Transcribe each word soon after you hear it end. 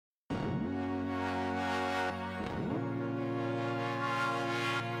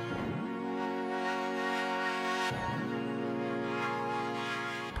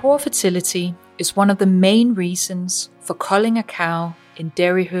Poor fertility is one of the main reasons for culling a cow in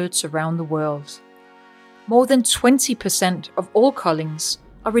dairy herds around the world. More than 20% of all cullings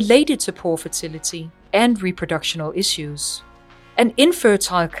are related to poor fertility and reproductional issues. An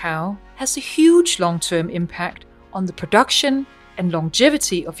infertile cow has a huge long-term impact on the production and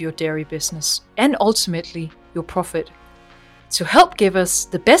longevity of your dairy business and ultimately your profit. To help give us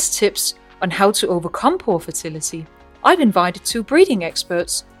the best tips on how to overcome poor fertility, I've invited two breeding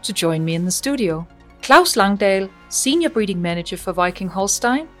experts to join me in the studio. Claus Langdahl, Senior Breeding Manager for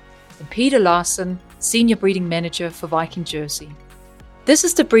VikingHolstein, and Peter Larson, Senior Breeding Manager for VikingJersey. This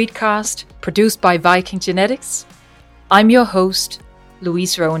is the Breedcast, produced by VikingGenetics. I'm your host,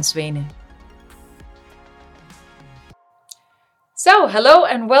 Louise Rønn Svane. So, hello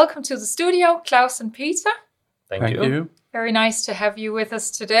and welcome to the studio, Claus and Peter. Thank you. Very nice to have you with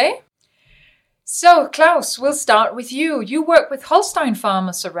us today. So, Claus, we'll start with you. You work with Holstein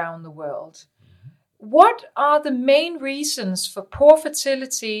farmers around the world. What are the main reasons for poor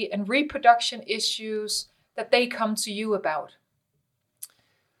fertility and reproduction issues that they come to you about?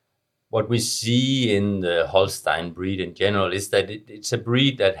 What we see in the Holstein breed in general is that it's a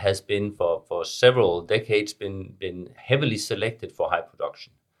breed that has been for several decades been heavily selected for high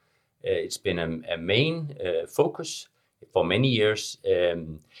production. It's been a main focus for many years,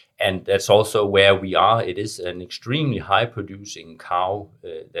 and that's also where we are. It is an extremely high producing cow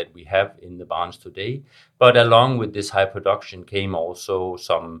that we have in the barns today, but along with this high production came also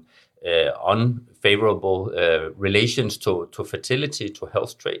some unfavorable relations to fertility, to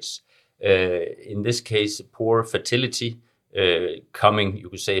health traits. In this case, poor fertility coming, you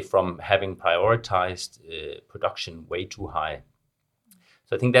could say, from having prioritized production way too high.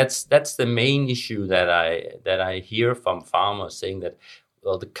 So I think that's the main issue that I hear from farmers saying that,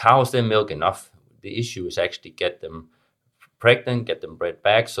 well, the cows, they milk enough. The issue is actually get them pregnant, get them bred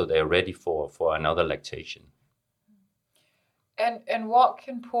back so they're ready for another lactation. And what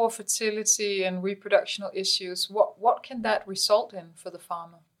can poor fertility and reproductional issues, what can that result in for the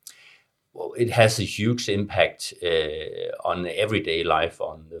farmer? Well, it has a huge impact on everyday life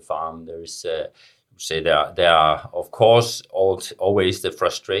on the farm. There is there are of course always the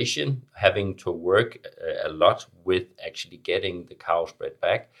frustration having to work a lot with actually getting the cows bred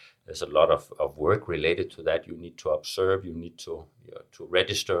back. There's a lot of work related to that. You need to observe, you need to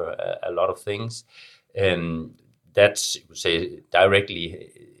register a lot of things. That's, you could say, directly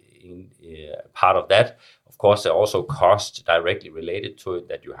in part of that. Of course, there are also costs directly related to it,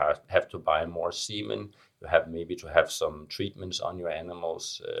 that you have to buy more semen. You have maybe to have some treatments on your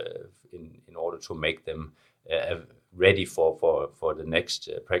animals in order to make them ready for the next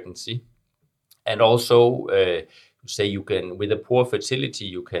pregnancy. And also, say you can, with a poor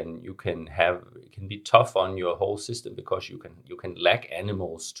fertility, it can be tough on your whole system because you can lack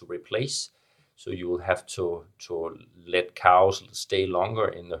animals to replace. So you will have to let cows stay longer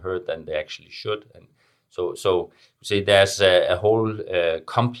in the herd than they actually should. And so say there's a whole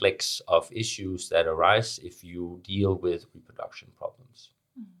complex of issues that arise if you deal with reproduction problems.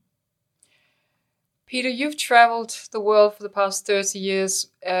 Peter, you've traveled the world for the past 30 years,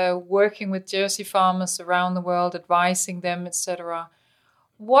 working with Jersey farmers around the world, advising them, etc.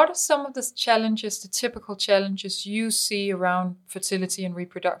 What are some of the challenges, the typical challenges you see around fertility and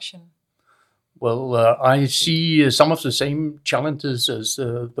reproduction? Well, I see some of the same challenges as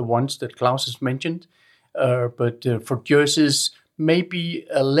the ones that Claus has mentioned. But for jerseys, maybe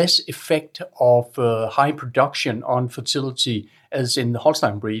a less effect of high production on fertility as in the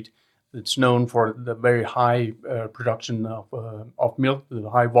Holstein breed. It's known for the very high production of milk, the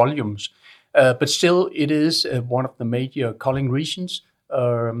high volumes. But still, it is one of the major culling regions,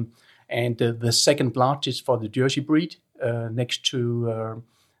 and the second largest for the Jersey breed, next to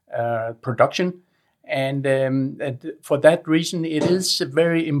production. And for that reason, it is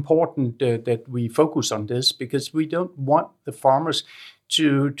very important that we focus on this, because we don't want the farmers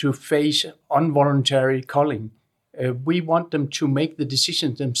to face involuntary culling. We want them to make the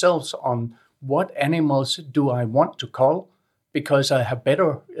decisions themselves on what animals do I want to cull, because I have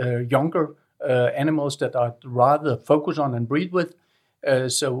better, younger animals that I'd rather focus on and breed with.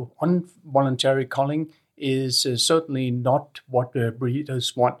 So involuntary culling is certainly not what the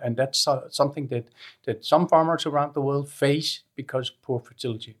breeders want, and that's something that some farmers around the world face because of poor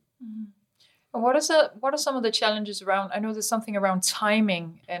fertility. Mm-hmm. And what are some of the challenges around? I know there's something around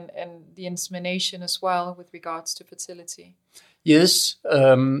timing and the insemination as well with regards to fertility. Yes,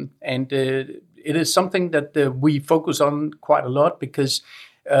 and it is something that we focus on quite a lot, because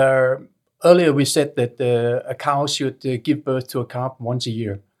earlier we said that a cow should give birth to a calf once a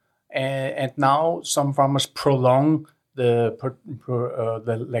year. And now some farmers prolong the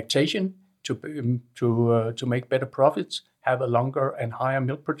lactation to make better profits, have a longer and higher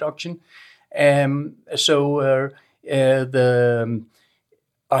milk production. So the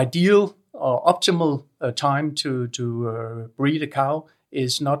ideal or optimal time to breed a cow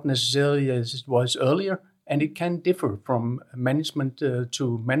is not necessarily as it was earlier, and it can differ from management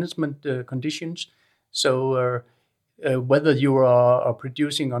to management conditions. So whether you are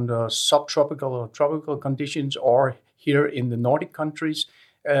producing under subtropical or tropical conditions, or here in the Nordic countries,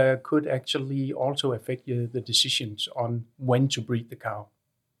 could actually also affect the decisions on when to breed the cow.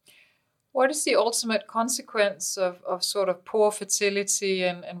 What is the ultimate consequence of sort of poor fertility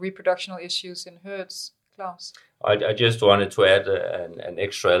and reproductional issues in herds, Claus? I just wanted to add an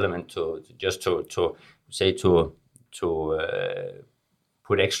extra element to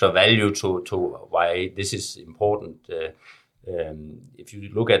put extra value to why this is important. If you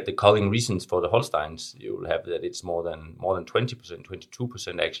look at the culling reasons for the Holsteins, you will have that it's more than 20%,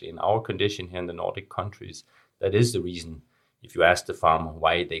 22% actually in our condition here in the Nordic countries. That is the reason. If you ask the farmer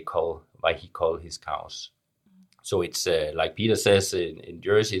why he cull his cows. So it's like Peter says, in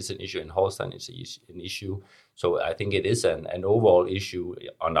Jersey it's an issue, in Holstein it's an issue. So I think it is an overall issue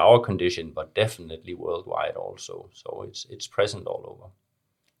on our condition, but definitely worldwide also. So it's present all over.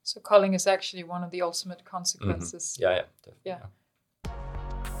 So culling is actually one of the ultimate consequences. Mm-hmm. Yeah, definitely. Yeah.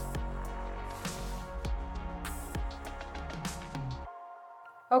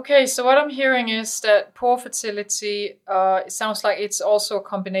 Okay, so what I'm hearing is that poor fertility, it sounds like it's also a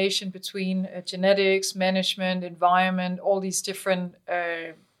combination between genetics, management, environment, all these different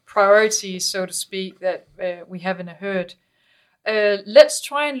priorities, so to speak, that we have in a herd. Let's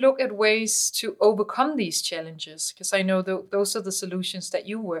try and look at ways to overcome these challenges, because I know those are the solutions that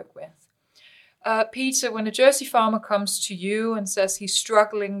you work with. Peter, when a Jersey farmer comes to you and says he's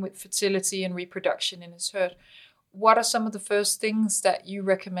struggling with fertility and reproduction in his herd, what are some of the first things that you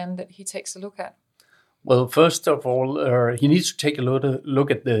recommend that he takes a look at? Well, first of all, he needs to take a look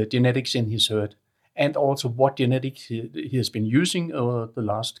at the genetics in his herd, and also what genetics he has been using over the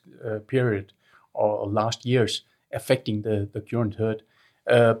last period or last years, affecting the current herd.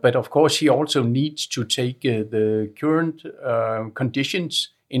 But of course, he also needs to take the current conditions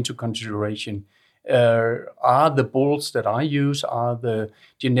into consideration. Are the bulls that I use, are the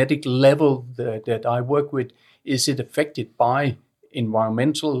genetic level that I work with, is it affected by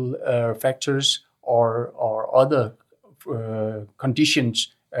environmental factors or other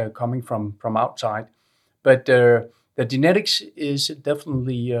conditions coming from outside? But the genetics is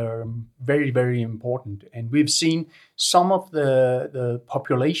definitely very, very important. And we've seen some of the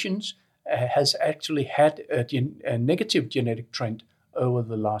populations has actually had a negative genetic trend over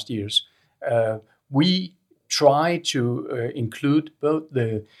the last years. We try to include both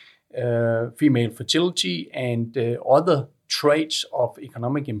the female fertility and other traits of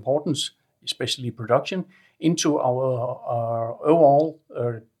economic importance, especially production, into our overall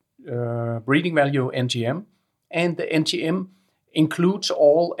breeding value NTM. And the NTM includes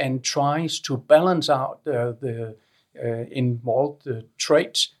all and tries to balance out the involved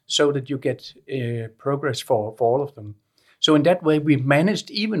traits so that you get progress for all of them. So in that way, we've managed,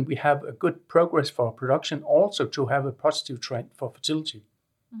 even we have a good progress for production, also to have a positive trend for fertility.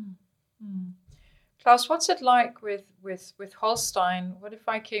 Claus, what's it like with Holstein? What if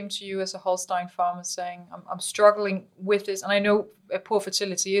I came to you as a Holstein farmer saying, I'm struggling with this, and I know poor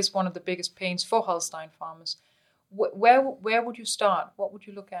fertility is one of the biggest pains for Holstein farmers. Where would you start? What would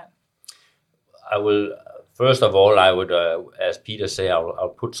you look at? I will, first of all, as Peter said,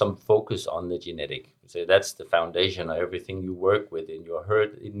 I'll put some focus on the genetic. So that's the foundation of everything you work with in your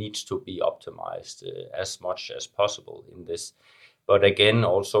herd. It needs to be optimized as much as possible in this. But again,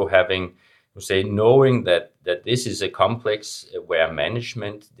 also knowing that this is a complex where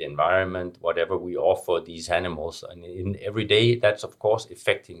management, the environment, whatever we offer these animals, and in every day, that's of course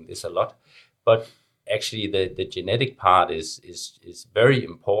affecting this a lot. But actually, the genetic part is very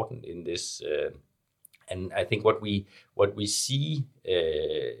important in this. And I think what we see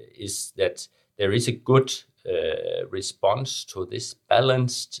is that there is a good response to this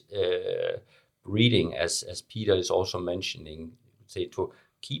balanced breeding, as Peter is also mentioning, say to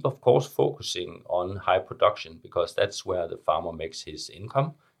keep, of course, focusing on high production, because that's where the farmer makes his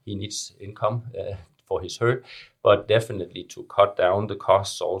income. He needs income for his herd, but definitely to cut down the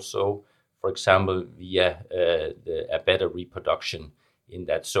costs also, for example, via a better reproduction in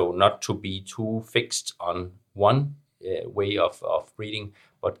that. So not to be too fixed on one way of breeding,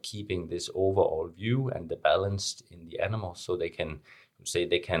 but keeping this overall view and the balance in the animals, so they can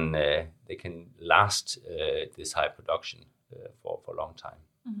last this high production for a long time.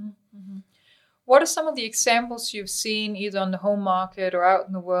 Mm-hmm, mm-hmm. What are some of the examples you've seen either on the home market or out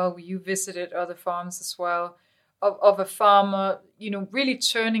in the world where you visited other farms as well of a farmer, really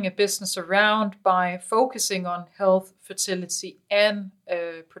turning a business around by focusing on health, fertility, and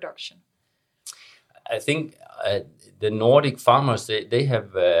production? I think the Nordic farmers they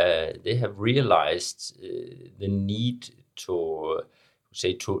have realized the need to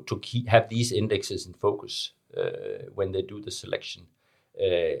have these indexes in focus when they do the selection,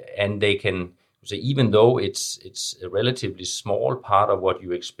 and they can say, even though it's a relatively small part of what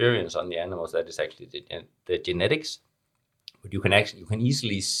you experience on the animals, that is actually the genetics, but you can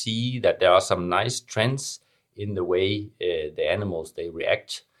easily see that there are some nice trends in the way the animals they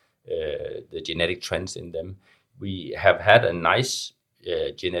react, the genetic trends in them. We have had a nice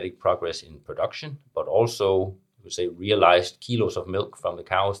genetic progress in production, but also realized kilos of milk from the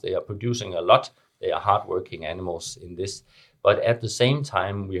cows. They are producing a lot. They are hardworking animals in this. But at the same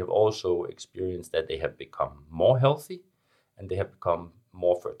time, we have also experienced that they have become more healthy and they have become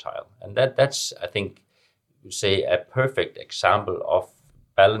more fertile. And that's, I think, a perfect example of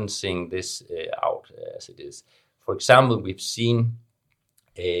balancing this out as it is. For example, we've seen,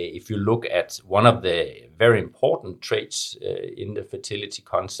 if you look at one of the very important traits in the fertility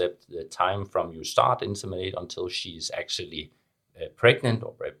concept, the time from you start inseminate until she is actually pregnant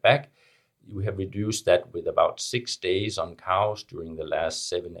or bred back, we have reduced that with about 6 days on cows during the last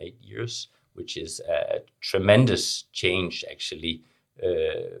 7-8 years, which is a tremendous change actually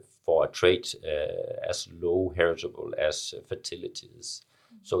for a trait as low heritable as fertility is.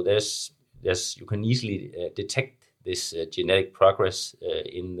 So there's you can easily detect this genetic progress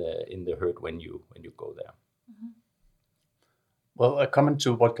in the herd when you go there. Mm-hmm. Well, a comment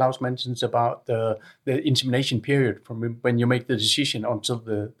to what Claus mentions about the insemination period from when you make the decision until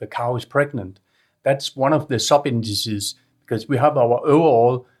the cow is pregnant. That's one of the sub-indices, because we have our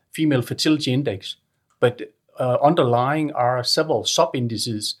overall female fertility index, but underlying are several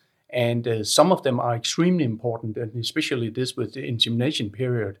sub-indices, and some of them are extremely important, and especially this with the insemination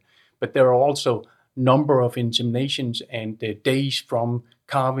period. But there are also number of inseminations and days from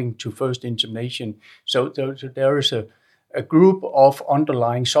calving to first insemination. So there is a group of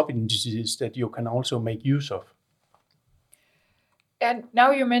underlying sub-indices that you can also make use of. And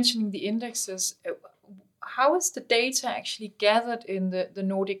now you're mentioning the indexes. How is the data actually gathered in the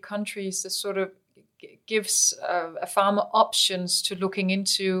Nordic countries that sort of gives a farmer options to looking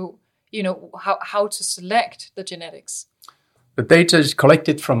into, how to select the genetics? The data is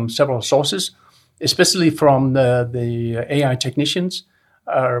collected from several sources, especially from the AI technicians,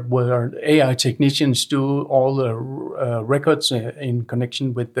 where AI technicians do all the records in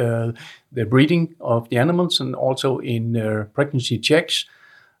connection with the breeding of the animals and also in pregnancy checks.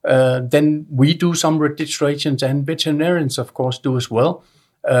 Then we do some registrations, and veterinarians, of course, do as well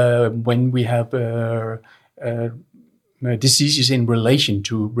when we have diseases in relation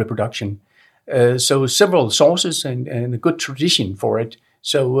to reproduction. So several sources and a good tradition for it.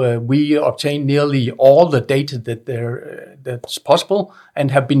 So we obtain nearly all the data that's possible,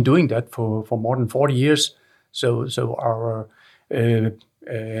 and have been doing that for more than 40 years. So our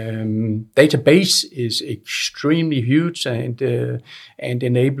database is extremely huge and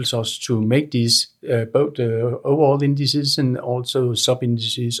enables us to make these both overall indices and also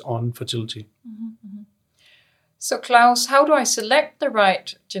sub-indices on fertility. Mm-hmm. So Claus, how do I select the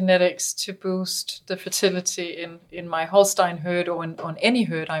right genetics to boost the fertility in my Holstein herd or on any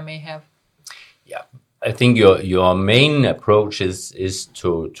herd I may have? Yeah, I think your main approach is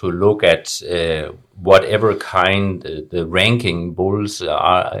to look at whatever kind the ranking bulls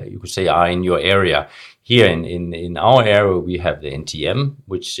are, you could say, are in your area. Here in our area, we have the NTM,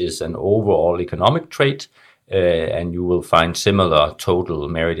 which is an overall economic trait, and you will find similar total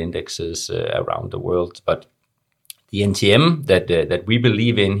merit indexes around the world. But the NTM that we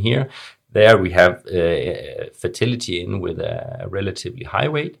believe in here, there we have fertility in with a relatively high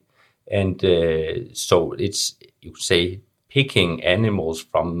weight. And so it's, you could say, picking animals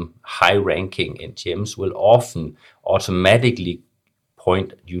from high-ranking NTMs will often automatically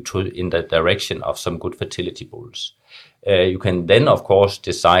point you in the direction of some good fertility bulls. You can then, of course,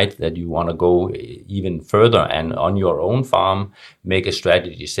 decide that you want to go even further and on your own farm make a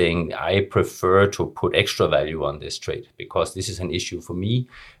strategy saying, I prefer to put extra value on this trait because this is an issue for me.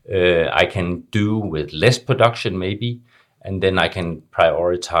 I can do with less production maybe, and then I can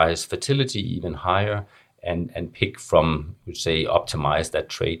prioritize fertility even higher and pick from, you say, optimize that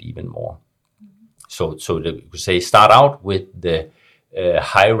trait even more. Mm-hmm. So you could say start out with the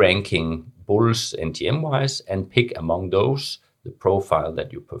high-ranking bulls NTM-wise and pick among those the profile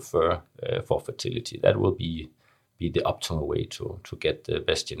that you prefer for fertility. That will be the optimal way to get the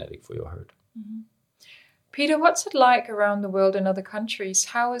best genetic for your herd. Peter, what's it like around the world in other countries?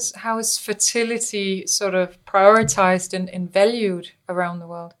 How is fertility sort of prioritized and valued around the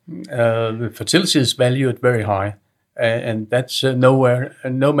world? The fertility is valued very high, and that's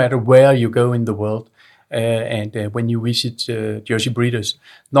no matter where you go in the world. And when you visit Jersey breeders,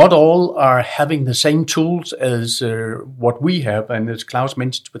 not all are having the same tools as what we have, and as Claus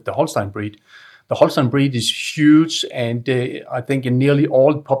mentioned with the Holstein breed. The Holstein breed is huge, and I think in nearly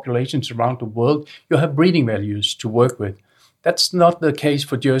all populations around the world, you have breeding values to work with. That's not the case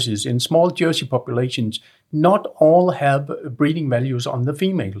for Jerseys. In small Jersey populations, not all have breeding values on the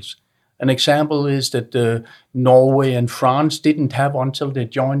females. An example is that Norway and France didn't have until they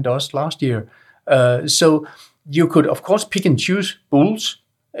joined us last year. So you could, of course, pick and choose bulls.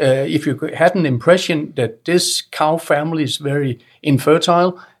 If you had an impression that this cow family is very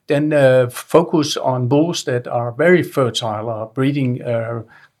infertile, then focus on bulls that are very fertile, are breeding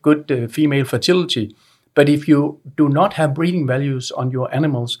good female fertility. But if you do not have breeding values on your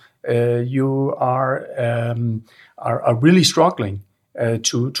animals, you are really struggling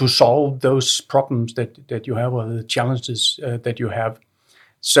to solve those problems that you have, or the challenges that you have.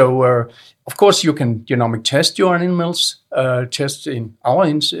 So, of course, you can genomic test your animals, test in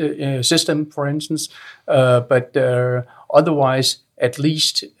our system, for instance, but otherwise, at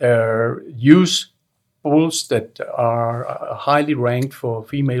least use bulls that are highly ranked for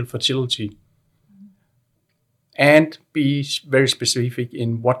female fertility. And be very specific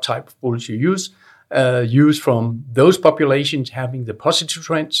in what type of bulls you use. Use from those populations having the positive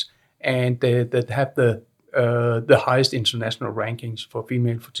trends and that have the highest international rankings for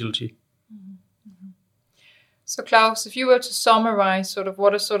female fertility. So Claus, if you were to summarize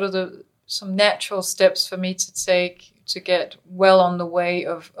what are some natural steps for me to take to get well on the way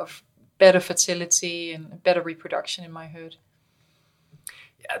of better fertility and better reproduction in my herd?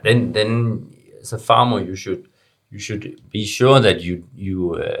 Yeah, then as a farmer, you should be sure that you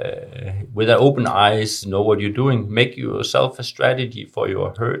with open eyes know what you're doing. Make yourself a strategy for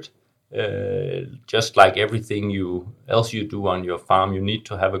your herd. Just like everything else you do on your farm, you need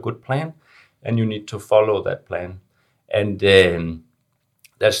to have a good plan, and you need to follow that plan. And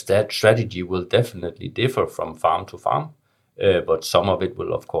that strategy will definitely differ from farm to farm, but some of it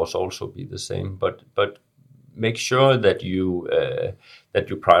will, of course, also be the same. But make sure that you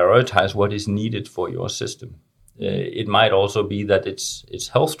prioritize what is needed for your system. It might also be that it's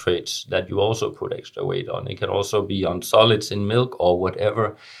health traits that you also put extra weight on. It can also be on solids in milk or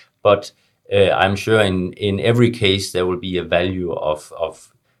whatever. But I'm sure in every case there will be a value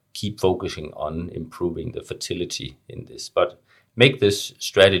of keep focusing on improving the fertility in this. But make this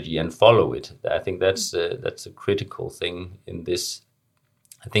strategy and follow it. I think that's a critical thing in this.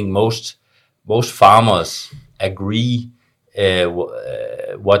 I think most farmers agree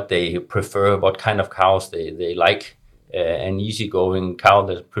what they prefer, what kind of cows they like. An easygoing cow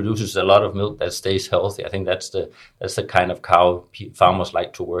that produces a lot of milk that stays healthy. I think that's the kind of cow farmers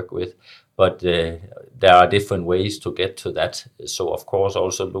like to work with. But there are different ways to get to that. So of course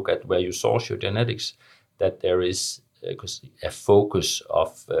also look at where you source your genetics. That there is a focus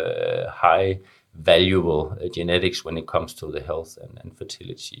of high valuable genetics when it comes to the health and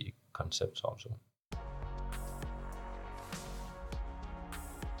fertility concepts also.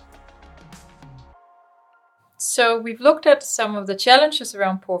 So we've looked at some of the challenges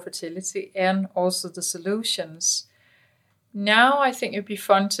around poor fertility and also the solutions. Now I think it'd be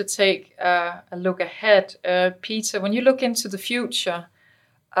fun to take a look ahead. Peter, when you look into the future,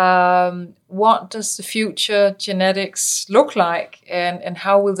 what does the future genetics look like, and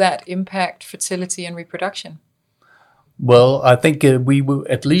how will that impact fertility and reproduction? Well, I think we will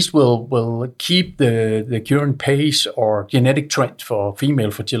at least will keep the current pace or genetic trend for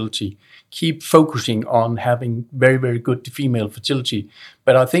female fertility. Keep focusing on having very, very good female fertility.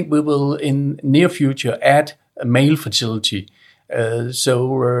 But I think we will in near future add male fertility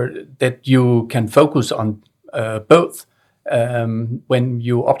so that you can focus on both when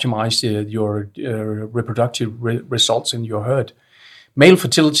you optimize your reproductive results in your herd. Male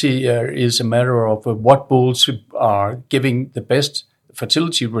fertility is a matter of what bulls are giving the best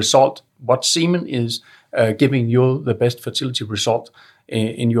fertility result, what semen is giving you the best fertility result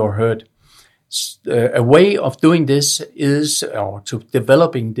in your herd. A way of doing this is, or to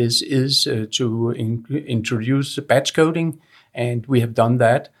developing this is to introduce batch coding, and we have done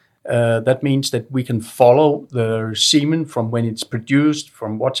that. That means that we can follow the semen from when it's produced,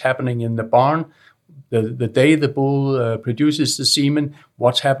 from what's happening in the barn, the day the bull produces the semen,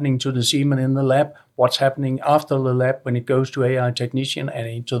 what's happening to the semen in the lab, what's happening after the lab when it goes to AI technician and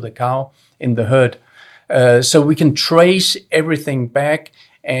into the cow in the herd. So we can trace everything back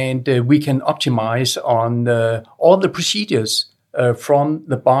and we can optimize on all the procedures from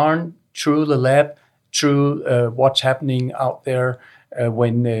the barn through the lab, through what's happening out there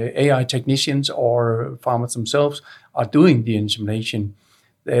when AI technicians or farmers themselves are doing the insemination.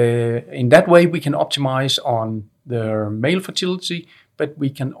 In that way, we can optimize on their male fertility, but we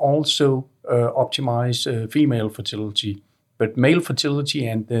can also optimize female fertility. But male fertility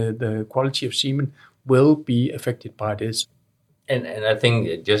and the quality of semen will be affected by this. And I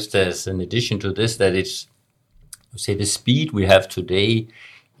think just as an addition to this, that it's, say, the speed we have today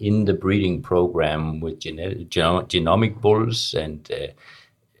in the breeding program with genomic bulls and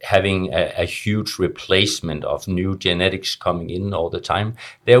having a huge replacement of new genetics coming in all the time,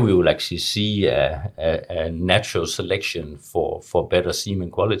 there we will actually see a natural selection for better semen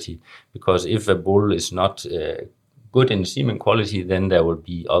quality. Because if a bull is not good in semen quality, then there will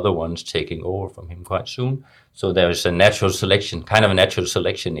be other ones taking over from him quite soon. So there is a natural selection, kind of a natural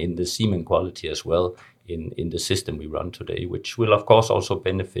selection in the semen quality as well in the system we run today, which will of course also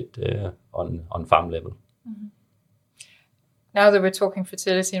benefit on farm level. Mm-hmm. Now that we're talking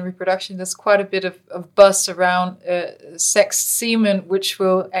fertility and reproduction, there's quite a bit of buzz around sexed semen, which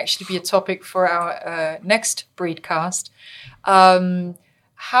will actually be a topic for our next breedcast.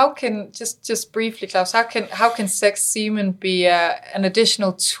 How can, just briefly, Claus, how can sexed semen be an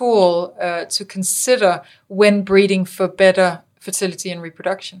additional tool to consider when breeding for better fertility and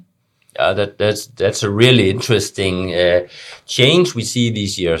reproduction? That's a really interesting change we see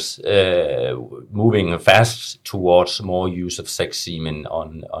these years, moving fast towards more use of sex semen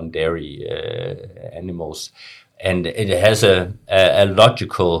on dairy animals. And it has a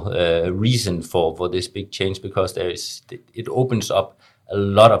logical reason for this big change, because it opens up a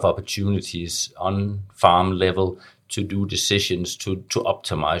lot of opportunities on farm level to do decisions to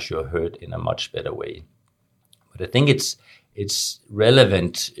optimize your herd in a much better way. But I think it's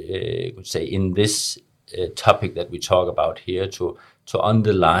relevant, I would say, in this topic that we talk about here to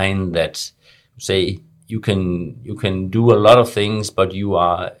underline that, say, you can do a lot of things, but you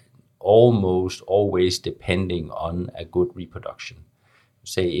are almost always depending on a good reproduction.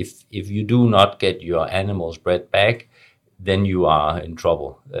 Say, if you do not get your animals bred back, then you are in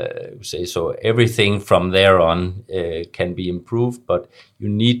trouble. Say, so everything from there on can be improved, but you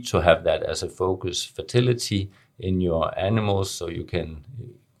need to have that as a focus. Fertility in your animals, so you can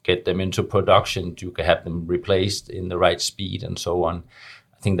get them into production, you can have them replaced in the right speed and so on.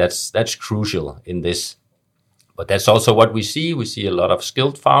 I think that's crucial in this. But that's also what we see. We see a lot of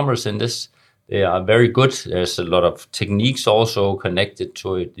skilled farmers in this. They are very good. There's a lot of techniques also connected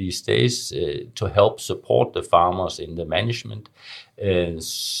to it these days to help support the farmers in the management.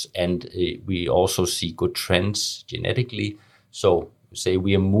 And we also see good trends genetically. So say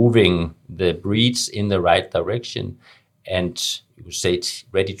we are moving the breeds in the right direction, and you say it's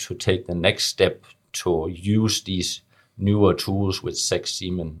ready to take the next step to use these newer tools with sex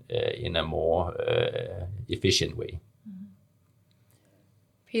semen in a more efficient way.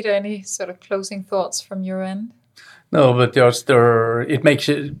 Peter, any sort of closing thoughts from your end? No, but it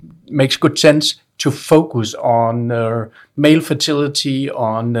makes good sense to focus on male fertility,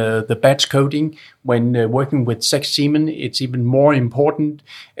 on the batch coding. When working with sex semen, it's even more important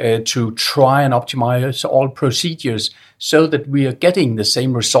to try and optimize all procedures so that we are getting the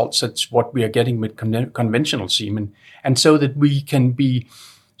same results as what we are getting with conventional semen, and so that we can be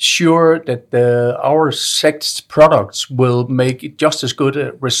sure that our sexed products will make just as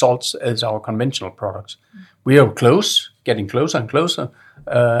good results as our conventional products. We are getting closer and closer,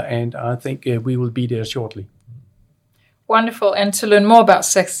 and I think we will be there shortly. Wonderful. And to learn more about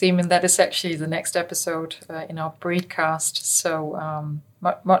sex semen, that is actually the next episode in our breedcast. So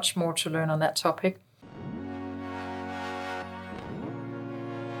much more to learn on that topic.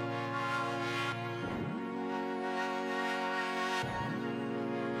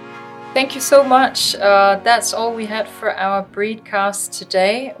 Thank you so much. That's all we had for our breedcast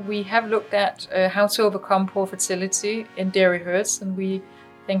today. We have looked at how to overcome poor fertility in dairy herds, and we,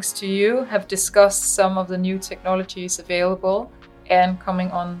 thanks to you, have discussed some of the new technologies available and coming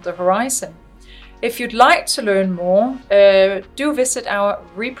on the horizon. If you'd like to learn more, do visit our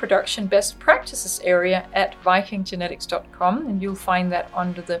reproduction best practices area at VikingGenetics.com, and you'll find that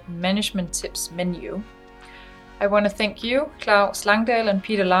under the management tips menu. I want to thank you, Claus Langdahl and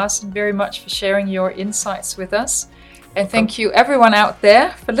Peter Larson, very much for sharing your insights with us. And thank you everyone out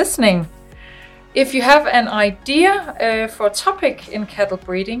there for listening. If you have an idea for a topic in cattle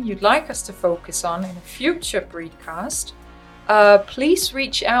breeding you'd like us to focus on in a future breedcast, please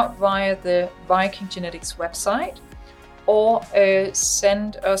reach out via the Viking Genetics website or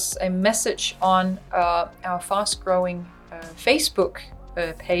send us a message on our fast-growing Facebook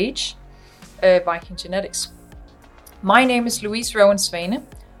page, VikingGenetics. My name is Louise Rønn Svane.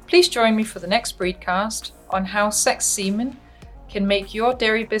 Please join me for the next breedcast on how sex semen can make your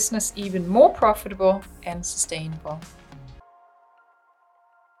dairy business even more profitable and sustainable.